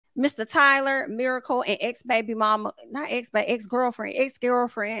Mr. Tyler, Miracle, and ex-baby mama, not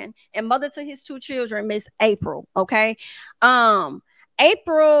ex-girlfriend, and mother to his 2 children, Miss April. Okay.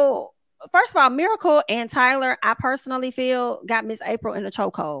 April, first of all, Miracle and Tyler, I personally feel got Miss April in the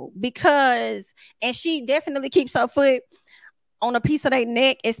chokehold because, and she definitely keeps her foot on a piece of their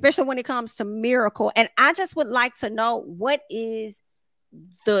neck, especially when it comes to Miracle. And I just would like to know what is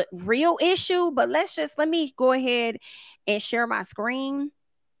the real issue, but let me go ahead and share my screen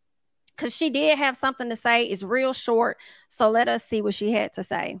because she did have something to say. It's real short, so let us see what she had to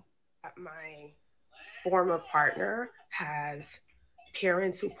say. My former partner has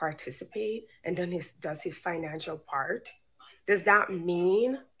parents who participate and then does his financial part. Does that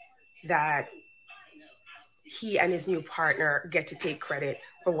mean that he and his new partner get to take credit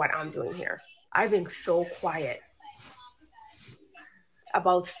for what I'm doing here? I've been so quiet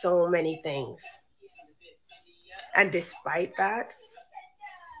about so many things. And despite that,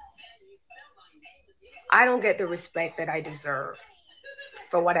 I don't get the respect that I deserve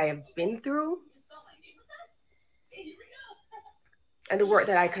for what I have been through and the work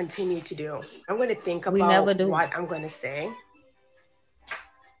that I continue to do. I'm going to think about what I'm going to say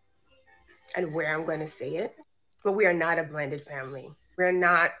and where I'm going to say it. But we are not a blended family. We're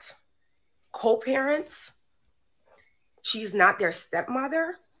not co-parents. She's not their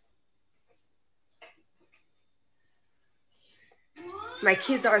stepmother. My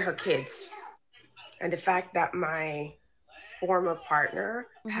kids aren't her kids. And the fact that my former partner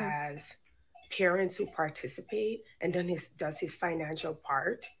has parents who participate and then does his financial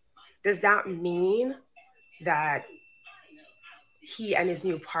part, does that mean that he and his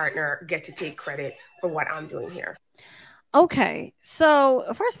new partner get to take credit for what I'm doing here? Okay, so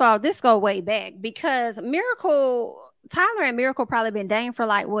first of all, this go way back because Tyler and Miracle probably been dating for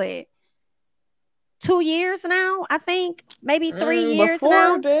like what, 2 years now? I think maybe 3 years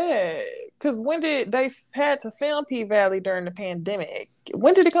now. Before that, because when did they had to film P Valley during the pandemic?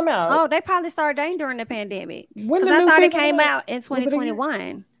 When did it come out? Oh, they probably started dating during the pandemic. When I thought it came out in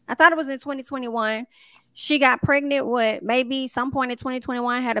 2021. I thought it was in 2021. She got pregnant. What, maybe some point in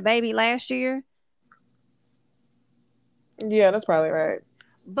 2021? Had a baby last year. Yeah, that's probably right.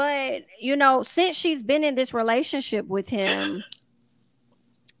 But since she's been in this relationship with him,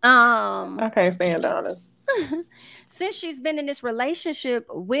 I can't stand honest. Since she's been in this relationship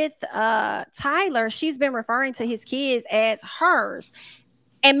with Tyler, she's been referring to his kids as hers.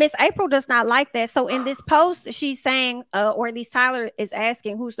 And Miss April does not like that. So in this post, she's saying, or at least Tyler is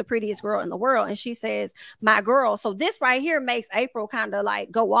asking, who's the prettiest girl in the world? And she says, my girl. So this right here makes April kind of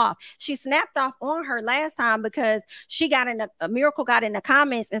like go off. She snapped off on her last time because she got in a Miracle got in the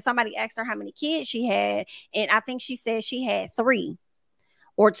comments and somebody asked her how many kids she had. And I think she said she had 3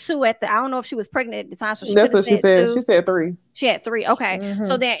 or 2 I don't know if she was pregnant at the time. So that's what she said. 2. She said 3. She had 3. Okay.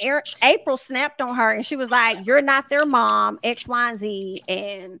 So then April snapped on her and she was like, you're not their mom, X, Y, and Z.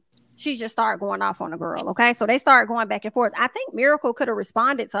 And she just started going off on the girl. Okay. So they started going back and forth. I think Miracle could have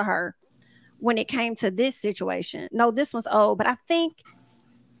responded to her when it came to this situation. No, this was old, but I think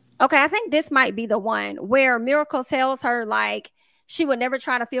this might be the one where Miracle tells her like, she would never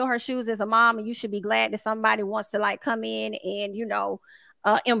try to fill her shoes as a mom. And you should be glad that somebody wants to like come in and,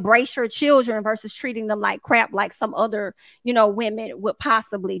 embrace your children versus treating them like crap, like some other, women would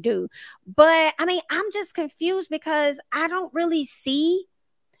possibly do. But I mean, I'm just confused because I don't really see,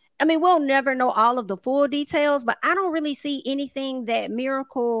 we'll never know all of the full details, but I don't really see anything that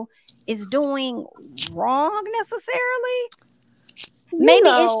Miracle is doing wrong necessarily. Maybe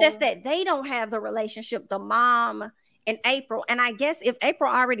it's just that they don't have the relationship, the mom and April. And I guess if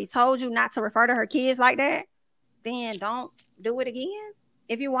April already told you not to refer to her kids like that, then don't do it again.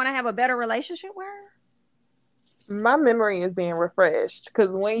 If you want to have a better relationship with her. My memory is being refreshed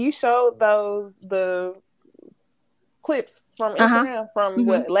because when you showed the clips from Instagram from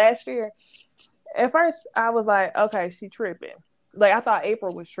last year, at first I was like, okay, she tripping. Like I thought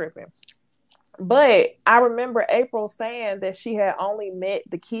April was tripping. But I remember April saying that she had only met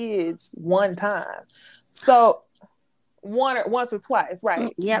the kids one time. So once or twice,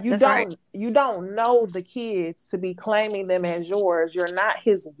 right? Yep, you don't know the kids to be claiming them as yours. You're not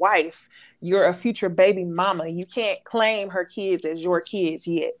his wife. You're a future baby mama. You can't claim her kids as your kids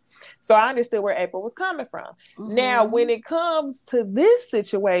yet. So I understood where April was coming from. Now, when it comes to this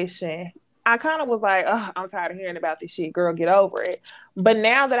situation, I kind of was like, oh, I'm tired of hearing about this shit. Girl, get over it. But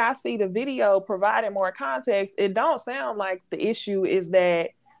now that I see the video providing more context, it don't sound like the issue is that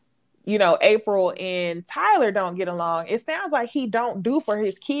April and Tyler don't get along. It sounds like he don't do for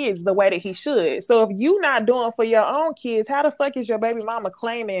his kids the way that he should. So if you not doing for your own kids, how the fuck is your baby mama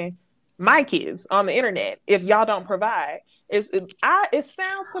claiming my kids on the internet if y'all don't provide. It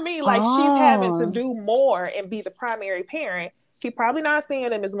sounds to me like she's having to do more and be the primary parent. He probably not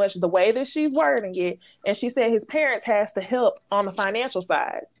seeing him as much the way that she's wording it. And she said his parents has to help on the financial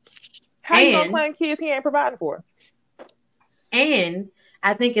side. How you gonna claim kids he ain't providing for? And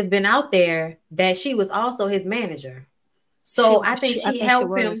I think it's been out there that she was also his manager. So I think she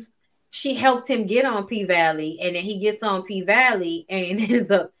helped him. She helped him get on P-Valley, and then he gets on P-Valley and ends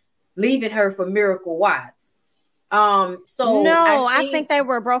up leaving her for Miracle Watts. So no, I think they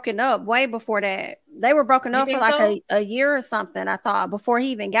were broken up way before that. They were broken up for like a year or something, I thought, before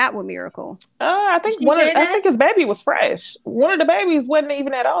he even got with Miracle. I think his baby was fresh. One of the babies wasn't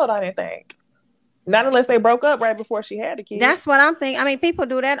even that old, I didn't think. Not unless they broke up right before she had a kid. That's what I'm thinking. I mean, people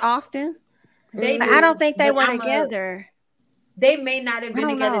do that often. I don't think they were together. They may not have been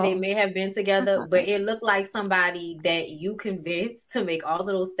together. They may have been together, but it looked like somebody that you convinced to make all of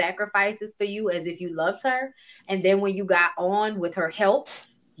those sacrifices for you as if you loved her. And then when you got on with her help,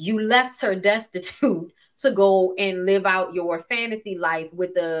 you left her destitute to go and live out your fantasy life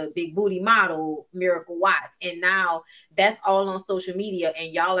with the big booty model, Miracle Watts. And now that's all on social media.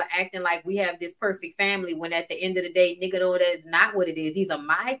 And y'all are acting like we have this perfect family when at the end of the day, nigga, no, that is not what it is. These are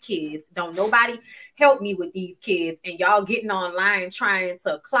my kids. Don't nobody help me with these kids. And y'all getting online trying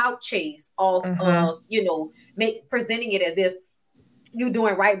to clout chase off of, presenting it as if you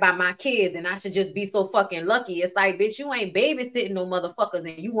doing right by my kids and I should just be so fucking lucky. It's like, bitch, you ain't babysitting no motherfuckers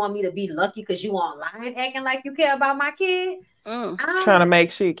and you want me to be lucky because you online acting like you care about my kid? Trying to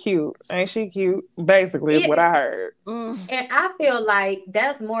make she cute. Ain't she cute? Basically, is what I heard. And I feel like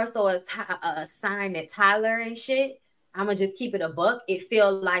that's more so a sign that Tyler and shit, I'm gonna just keep it a buck. It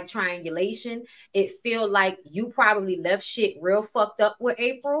feel like triangulation. It feel like you probably left shit real fucked up with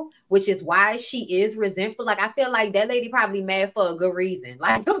April, which is why she is resentful. Like, I feel like that lady probably mad for a good reason.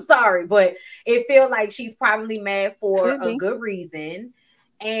 Like, I'm sorry, but it feel like she's probably mad for a good reason.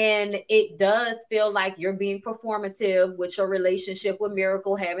 And it does feel like you're being performative with your relationship with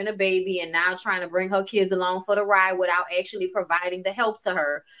Miracle, having a baby, and now trying to bring her kids along for the ride without actually providing the help to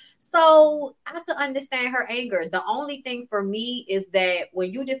her. So I could understand her anger. The only thing for me is that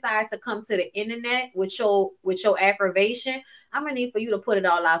when you decide to come to the internet with your aggravation, I'm gonna need for you to put it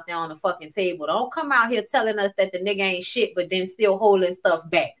all out there on the fucking table. Don't come out here telling us that the nigga ain't shit, but then still holding stuff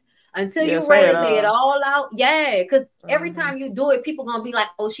back. Until you ready to lay it all out. Yeah, because every time you do it, people gonna be like,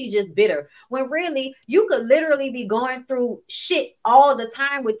 oh, she's just bitter. When really, you could literally be going through shit all the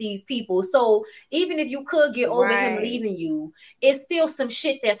time with these people. So even if you could get over him leaving you, it's still some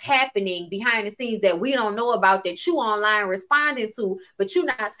shit that's happening behind the scenes that we don't know about, that you online responding to, but you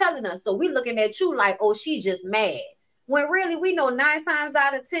not telling us. So we looking at you like, oh, she's just mad. When really, we know 9 times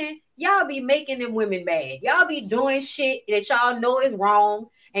out of 10, y'all be making them women mad. Y'all be doing shit that y'all know is wrong.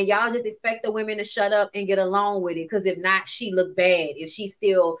 And y'all just expect the women to shut up and get along with it. Because if not, she look bad. If she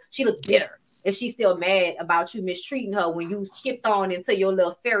look bitter. If she's still mad about you mistreating her when you skipped on into your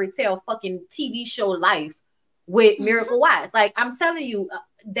little fairy tale fucking TV show life with Miracle Watts. Like, I'm telling you,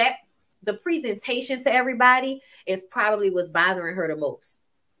 that the presentation to everybody is probably what's bothering her the most.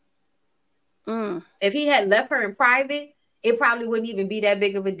 If he had left her in private, it probably wouldn't even be that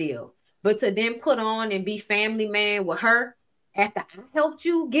big of a deal. But to then put on and be family man with her, after I helped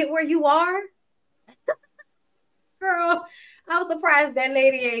you get where you are, girl, I was surprised that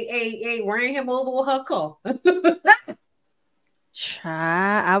lady ain't ran him over with her car.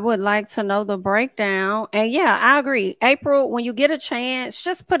 I would like to know the breakdown. And yeah, I agree. April, when you get a chance,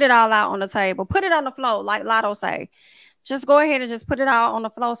 just put it all out on the table. Put it on the floor, like Lotto say. Just go ahead and just put it all on the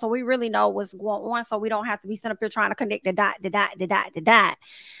floor so we really know what's going on, so we don't have to be sitting up here trying to connect the dot,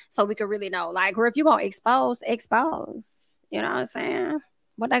 so we can really know. Like, or if you're going to expose. You know what I'm saying?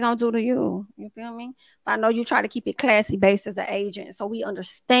 What they gonna do to you? You feel me? But I know you try to keep it classy based as an agent, so we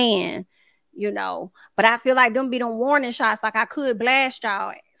understand, But I feel like them be them warning shots. Like, I could blast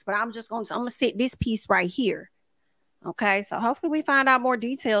y'all ass, but I'm gonna sit this piece right here. Okay, so hopefully we find out more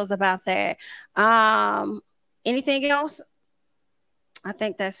details about that. Anything else? I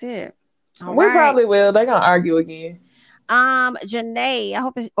think that's it. We probably will. They're gonna argue again. Janaea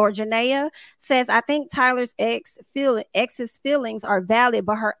says, I think Tyler's ex's feelings are valid,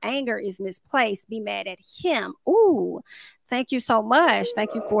 but her anger is misplaced. Be mad at him. Ooh, thank you so much.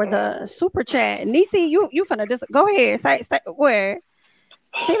 Thank you for the super chat. Nisi, you finna just go ahead. Say where?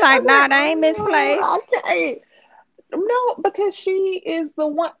 She like, nah, they ain't misplaced. Okay. No, because she is the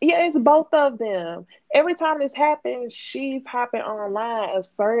one. Yeah, it's both of them. Every time this happens, she's hopping online,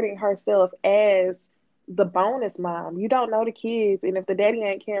 asserting herself as the bonus mom. You don't know the kids, and if the daddy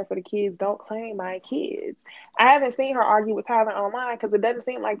ain't caring for the kids, don't claim my kids. I haven't seen her argue with Tyler online because it doesn't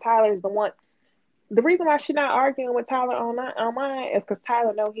seem like Tyler is the one. The reason why she's not arguing with Tyler online is because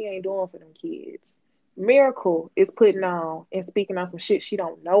Tyler know he ain't doing for them kids. Miracle is putting on and speaking on some shit she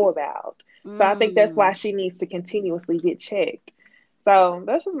don't know about. So I think that's why she needs to continuously get checked. So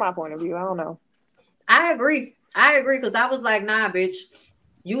that's just my point of view. I don't know. I agree because I was like, nah, bitch,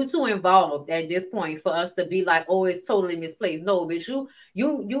 you too involved at this point for us to be like, oh, it's totally misplaced. No, bitch,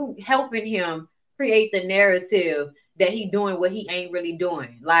 you helping him create the narrative that he doing what he ain't really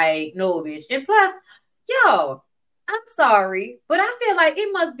doing. Like, no, bitch. And plus, yo, I'm sorry, but I feel like it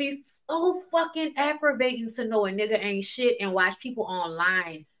must be so fucking aggravating to know a nigga ain't shit and watch people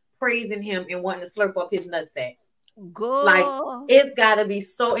online praising him and wanting to slurp up his nutsack. Good. Like, it's gotta be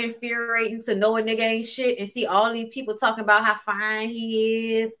so infuriating to know a nigga ain't shit and see all these people talking about how fine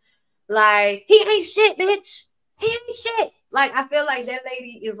he is. Like, he ain't shit, bitch. He ain't shit. Like, I feel like that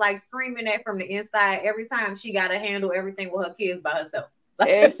lady is like screaming that from the inside every time she gotta handle everything with her kids by herself.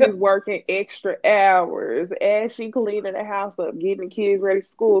 And she's working extra hours, and she cleaning the house up, getting the kids ready for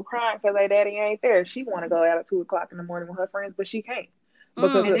school, crying because their daddy ain't there. She want to go out at 2:00 in the morning with her friends, but she can't.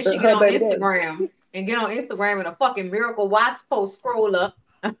 Because and then she get on Instagram and a fucking Miracle Watts post scroll up.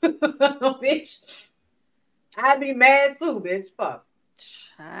 Bitch, I'd be mad too, bitch. Fuck.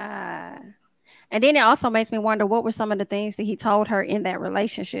 And then it also makes me wonder what were some of the things that he told her in that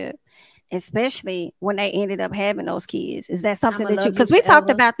relationship, especially when they ended up having those kids. Is that something that you, because we talked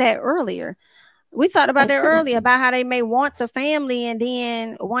about that earlier. We talked about that earlier about how they may want the family, and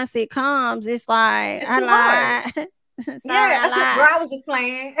then once it comes, it's like, I lied. Girl, I was just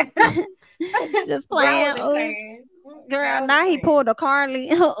playing. Just playing. Oops. Girl, now he pulled a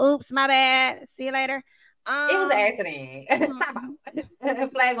Carly. Oops, my bad. See you later. It was an accident.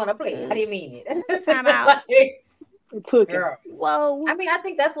 Flag on a plate. I didn't mean it. Time out. Girl. Whoa. I mean, I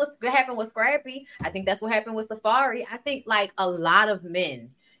think that's what happened with Scrappy. I think that's what happened with Safari. I think like a lot of men,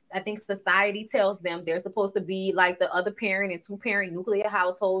 I think society tells them they're supposed to be like the other parent in 2-parent nuclear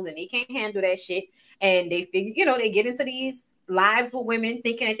households, and they can't handle that shit. And they figure, they get into these lives with women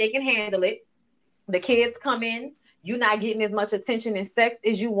thinking that they can handle it. The kids come in. You're not getting as much attention and sex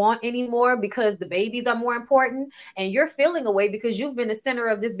as you want anymore because the babies are more important, and you're feeling away because you've been the center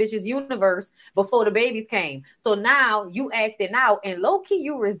of this bitch's universe before the babies came. So now you acting out, and low-key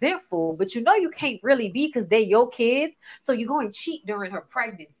you resentful, but you can't really be because they're your kids. So you go and cheat during her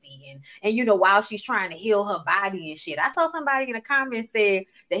pregnancy and while she's trying to heal her body and shit. I saw somebody in the comments said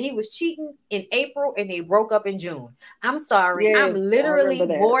that he was cheating in April and they broke up in June. I'm sorry. Yes, I'm literally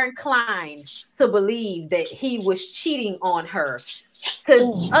more inclined to believe that he was cheating on her,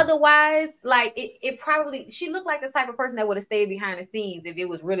 because otherwise, like it probably, she looked like the type of person that would have stayed behind the scenes if it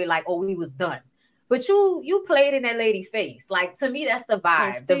was really like, oh, we was done. But you played in that lady's face. Like, to me, that's the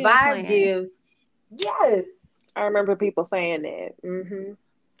vibe. The vibe gives, yes. I remember people saying that.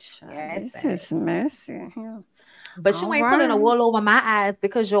 This is messy. But you ain't pulling a wool over my eyes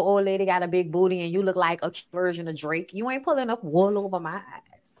because your old lady got a big booty and you look like a version of Drake. You ain't pulling enough wool over my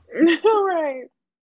eyes. All right.